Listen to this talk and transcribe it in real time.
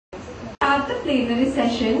start the plenary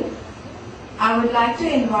session, I would like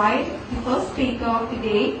to invite the first speaker of the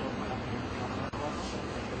day,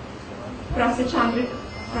 Prof Chandrika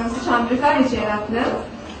Wijeyaratne.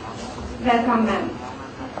 Welcome, ma'am.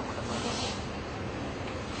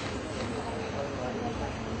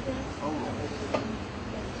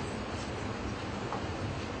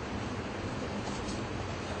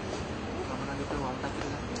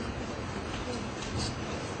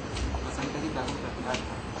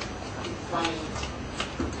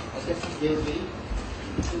 They will be to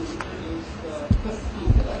introduce the first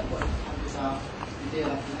speaker, Prof Chandrika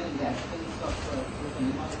Wijeyaratne, in the absence of Prof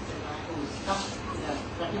who is stuck in a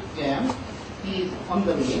traffic jam. He is on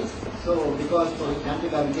the way, so because Prof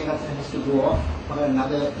Chandrika Wijeyaratne has to go off for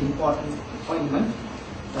another important appointment,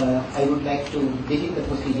 I would like to begin the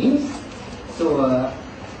proceedings. So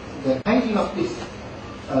the title of this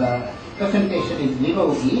presentation is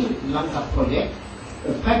NIROGI, Lanka project,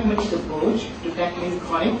 a pragmatic approach to tackling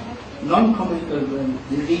chronic non-communicable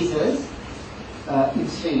diseases in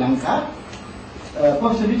Sri Lanka.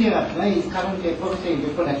 Professor Wijeyaratne is currently a professor in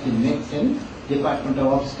Reproductive Medicine, Department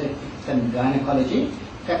of Obstetrics and Gynecology,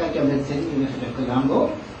 Faculty of Medicine, University of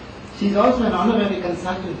Colombo. She is also an honorary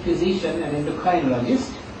consultant physician and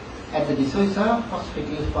endocrinologist at the D'Souza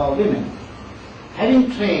Hospital for Women.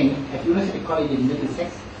 Having trained at University College in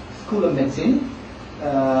Middlesex, School of Medicine,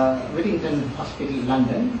 Whittington Hospital,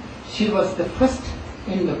 London, she was the first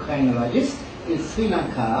endocrinologist in Sri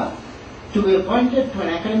Lanka to be appointed to an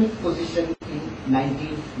academic position in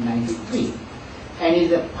 1993 and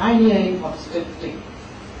is a pioneering obstetric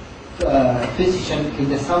physician in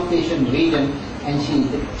the South Asian region, and she is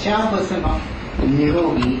the chairperson of the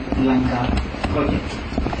NIROGI Lanka project.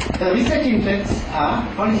 Her research interests are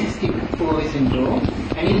polycystic ovary syndrome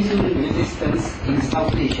and insulin resistance in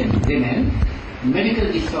South Asian women,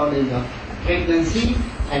 medical disorders of pregnancy,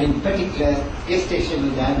 and in particular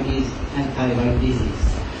gestational diabetes and thyroid disease.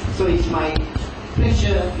 So it's my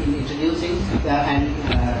pleasure in introducing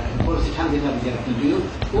Prof Chandrika Wijeyaratne to you.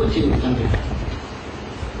 Over to you, Chandrika.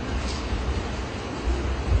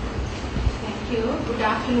 Thank you. Good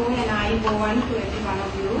afternoon, and I go on to every one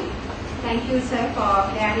of you. Thank you, sir,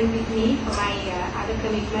 for bearing with me for my other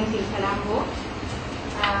commitment in Colombo.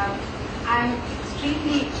 I'm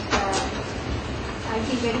extremely I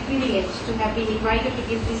feel very privileged to have been invited to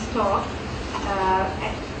give this talk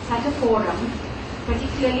at such a forum,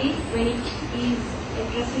 particularly when it is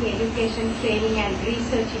addressing education, training and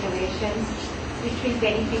research innovations which will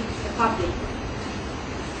benefit the public.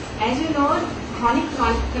 As you know, chronic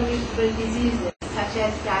non-communicable diseases such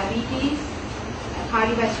as diabetes,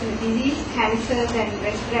 cardiovascular disease, cancers and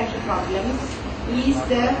respiratory problems is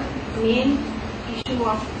the main issue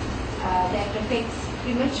of that affects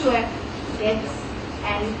premature deaths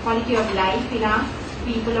and quality of life in our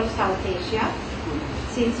people of South Asia,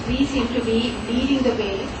 since we seem to be leading the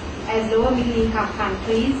way as lower middle income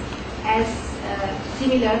countries, as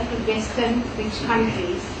similar to Western rich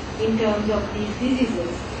countries in terms of these diseases.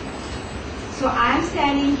 So I am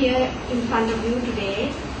standing here in front of you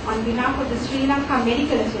today on behalf of the Sri Lanka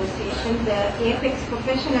Medical Association, the apex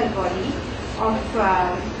professional body of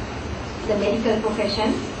the medical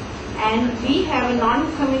profession. And we have a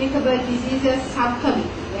non-communicable diseases subcommittee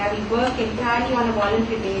where we work entirely on a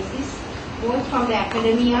voluntary basis, both from the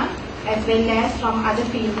academia as well as from other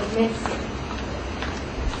fields of medicine.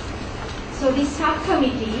 So this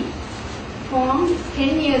subcommittee formed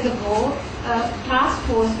 10 years ago a task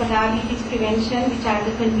force for diabetes prevention, which I am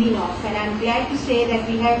the convener of, and I am glad to say that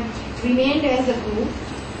we have remained as a group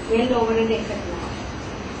well over a decade now.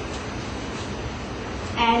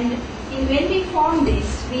 And when we formed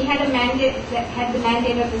this, we had the mandate of the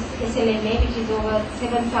SLMA, which is over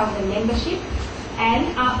 7,000 membership,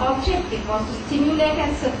 and our objective was to stimulate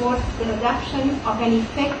and support the adoption of an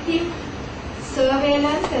effective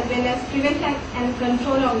surveillance as well as prevention and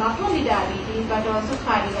control of not only diabetes but also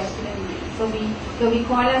cardiovascular disease. So we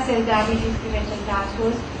call ourselves Diabetes Prevention Task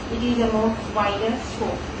Force. It is a more wider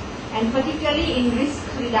scope, and particularly in risk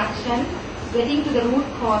reduction, getting to the root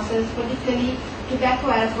causes, particularly tobacco,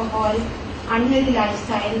 alcohol, unhealthy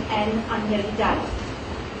lifestyle and unhealthy diet.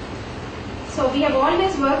 So we have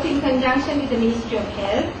always worked in conjunction with the Ministry of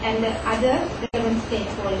Health and the other relevant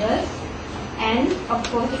stakeholders and of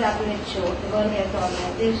course the WHO, the World Health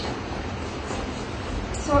Organization.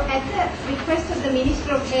 So at the request of the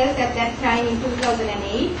Minister of Health at that time in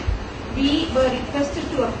 2008, we were requested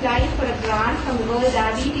to apply for a grant from the World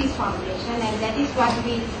Diabetes Foundation, and that is what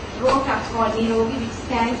we wrote up called NIROGI, which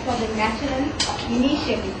stands for the National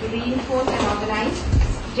Initiative to Reinforce and Organize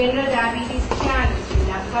General Diabetes Care in Sri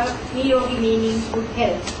Lanka, NIROGI meaning good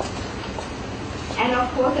health. And of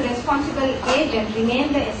course, the responsible agent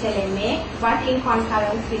remained the SLMA, but in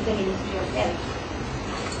concurrence with the Ministry of Health.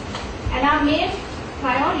 And our main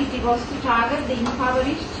priority was to target the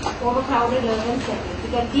impoverished, overcrowded urban settings,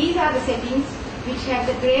 because these are the settings which have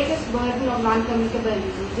the greatest burden of non-communicable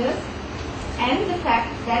diseases, and the fact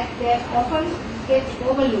that they often get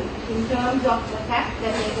overlooked in terms of the fact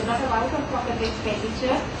that there is a lot of out-of-pocket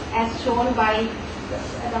expenditure, as shown by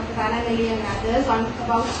Dr. Rananelli and others, on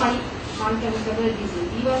about chronic non-communicable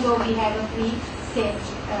disease, even though we have a free health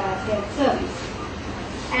service.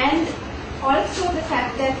 And also the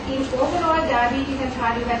fact that in overall diabetes and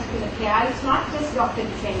cardiovascular care, it's not just doctor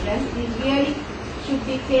dependent, it really should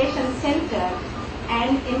be patient-centered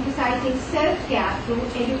and emphasizing self-care through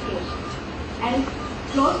education and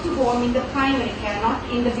close to home in the primary care, not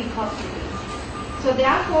in the big hospitals. So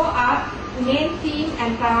therefore our main theme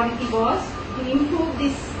and priority was to improve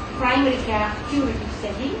this primary care curative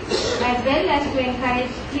setting, as well as to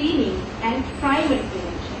encourage screening and primary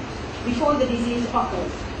prevention before the disease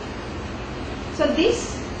occurs. So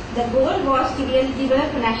the goal was to really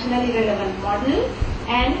develop a nationally relevant model,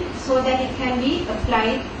 and so that it can be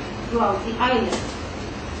applied throughout the island.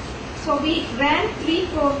 So we ran 3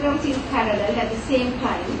 programs in parallel at the same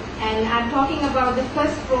time, and I'm talking about the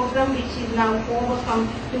first program, which is now over from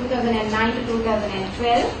 2009 to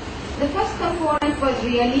 2012. The first component was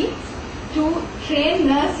really to train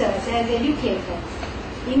nurses as educators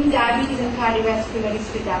in diabetes and cardiovascular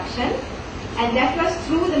risk reduction, and that was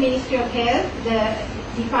through the Ministry of Health, the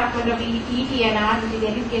Department of ETNR, which is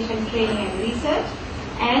Education, Training and Research,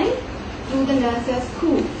 and through the nurses'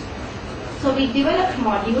 school. So we developed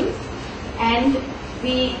modules, and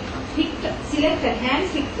we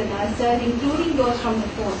handpicked the nurses, including those from the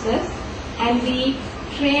forces, and we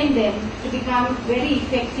trained them to become very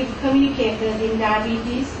effective communicators in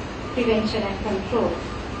diabetes prevention and control.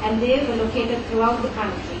 And they were located throughout the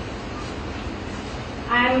country.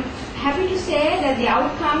 I'm happy to say that the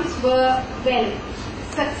outcomes were, well,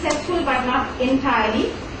 successful but not entirely.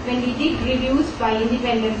 When we did reviews by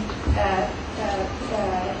independent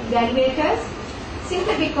evaluators,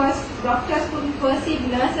 simply because doctors couldn't perceive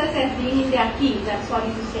nurses as being in their teams, I'm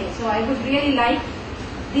sorry to say. So I would really like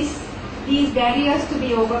these barriers to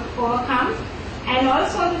be overcome, and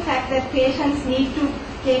also the fact that patients need to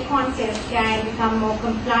take on self-care and become more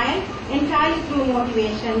compliant entirely through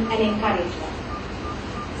motivation and encouragement.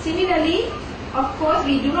 Similarly, of course,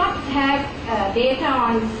 we do not have data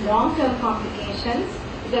on long-term complications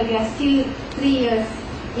because we are still 3 years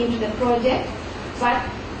into the project, but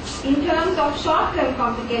in terms of short-term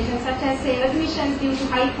complications such as, say, admissions due to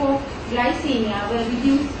hypoglycemia were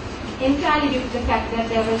reduced entirely due to the fact that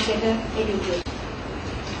there was better education.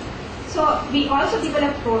 So we also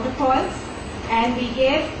developed protocols, and we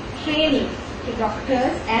gave training to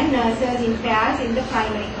doctors and nurses in pairs in the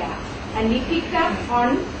primary care. And we picked up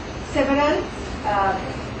on several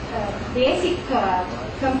basic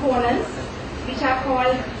components which are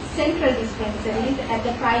called central dispensaries at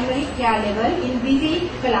the primary care level in busy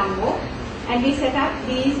Colombo, and we set up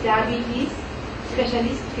these diabetes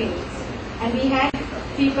specialist clinics. And we had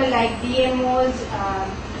people like DMOs,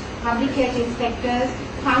 public health inspectors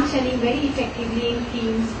functioning very effectively in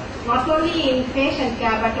teams, not only in patient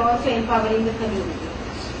care but also empowering the community.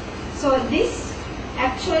 So this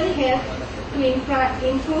actually helped to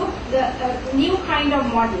improve the new kind of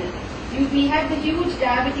model. We had the huge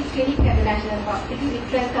diabetic clinic at the National Hospital with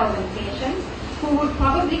 12,000 patients who would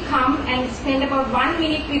probably come and spend about 1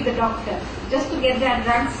 minute with the doctor just to get their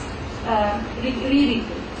drugs rewritten.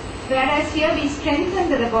 Whereas here we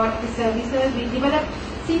strengthened the laboratory services, we developed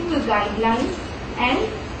simple guidelines, and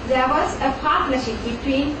there was a partnership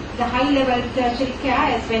between the high-level tertiary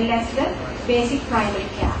care as well as the basic primary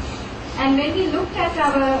care. And when we looked at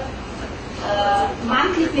our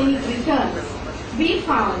monthly clinic returns, we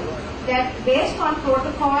found that based on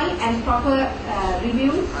protocol and proper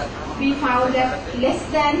reviews, we found that less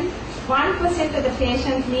than 1% of the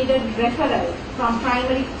patients needed referral from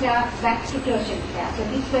primary care back to tertiary care. So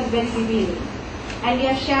this was very revealing. And we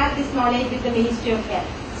have shared this knowledge with the Ministry of Health.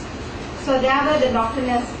 So there were the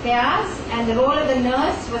doctor-nurse pairs, and the role of the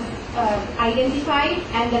nurse was identified,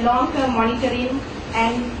 and the long-term monitoring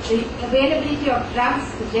and the availability of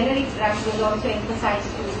drugs, the generic drugs, was also emphasized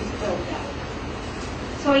through this program.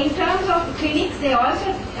 So in terms of clinics, they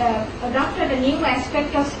also adopted a new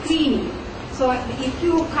aspect of screening. So if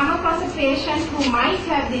you come across a patient who might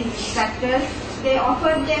have these factors, they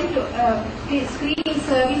offered them to screening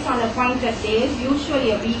service on appointed days,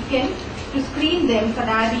 usually a weekend, to screen them for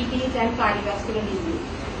diabetes and cardiovascular disease.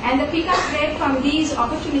 And the pick-up rate from these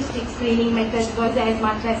opportunistic screening methods was as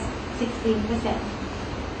much as 16%.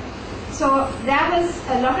 So there was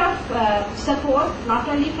a lot of support, not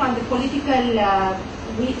only from the political,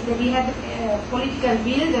 we had political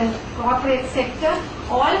will, the corporate sector,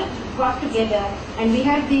 all got together, and we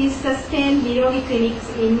had these sustained NIROGI clinics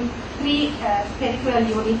in 3 peripheral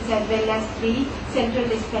units as well as 3 central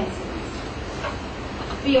dispensaries.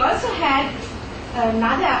 We also had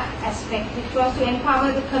another aspect, which was to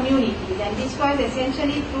empower the communities, and this was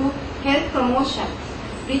essentially through health promotion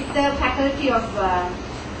with the faculty of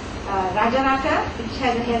Rajarata, which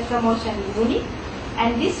has a health promotion unit,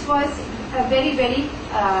 and this was a very, very,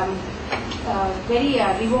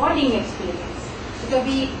 rewarding experience, because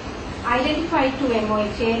we identified 2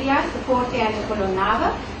 MOH areas, the Forte and the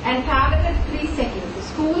Colonava, and targeted 3 settings: the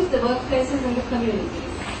schools, the workplaces, and the communities.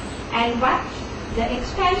 And what the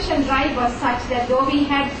expansion drive was such that though we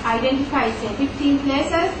had identified, say, 15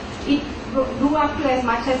 places, it grew up to as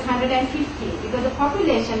much as 150, because the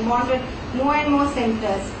population wanted more and more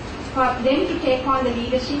centers for them to take on the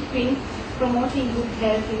leadership in promoting good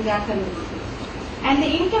health in their community. And the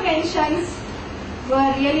interventions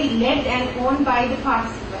were really led and owned by the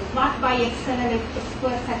participants, not by external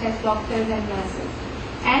experts such as doctors and nurses.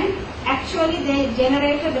 And actually they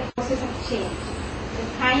generated a process of change. The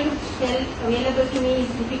time available to me is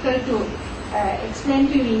difficult to explain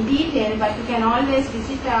to you in detail, but you can always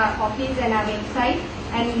visit our office and our website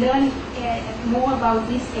and learn more about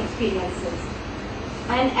these experiences.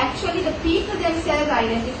 And actually the people themselves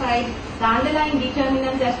identified the underlying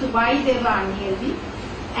determinants as to why they were unhealthy,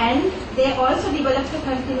 and they also developed a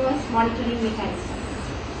continuous monitoring mechanism.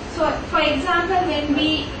 So for example, when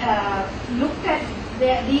we looked at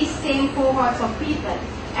these same cohorts of people,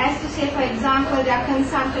 as to say, for example, their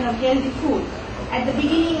consumption of healthy food at the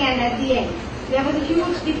beginning and at the end, there was a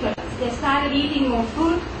huge difference. They started eating more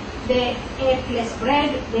fruit, they ate less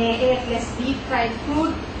bread, they ate less deep fried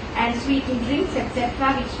food and sweetened drinks,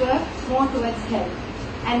 etc., which were more towards health.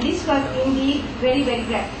 And this was indeed very, very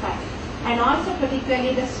gratifying. And also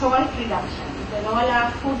particularly the salt reduction, because all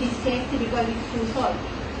our food is tasty because it's too salty,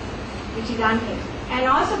 which is unhealthy. And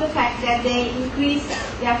also the fact that they increase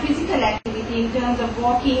their physical activity in terms of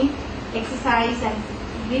walking, exercise, and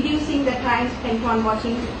reducing the time spent on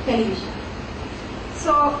watching television.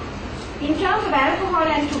 So in terms of alcohol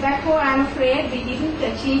and tobacco, I'm afraid we didn't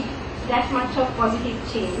achieve that much of positive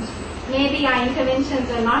change. Maybe our interventions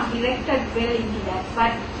are not directed well into that,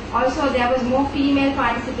 but also there was more female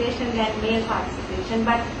participation than male participation.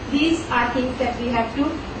 But these are things that we have to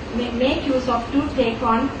make use of to take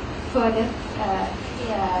on further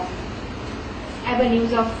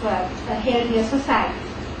avenues of a healthier society.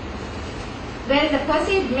 Well, the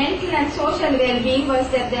perceived mental and social well-being was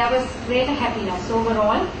that there was greater happiness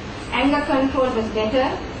overall, anger control was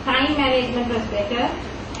better, time management was better,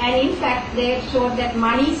 and in fact they showed that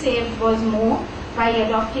money saved was more by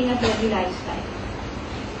adopting a healthy lifestyle.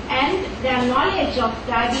 And their knowledge of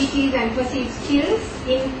diabetes and perceived skills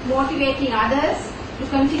in motivating others to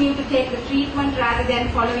continue to take the treatment rather than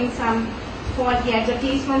following some faulty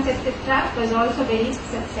advertisements, etc., was also very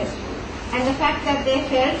successful. And the fact that they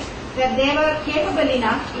felt that they were capable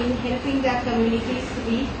enough in helping their communities to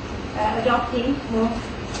be adopting more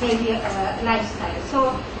healthier lifestyle.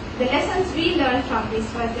 So the lessons we learned from this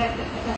was that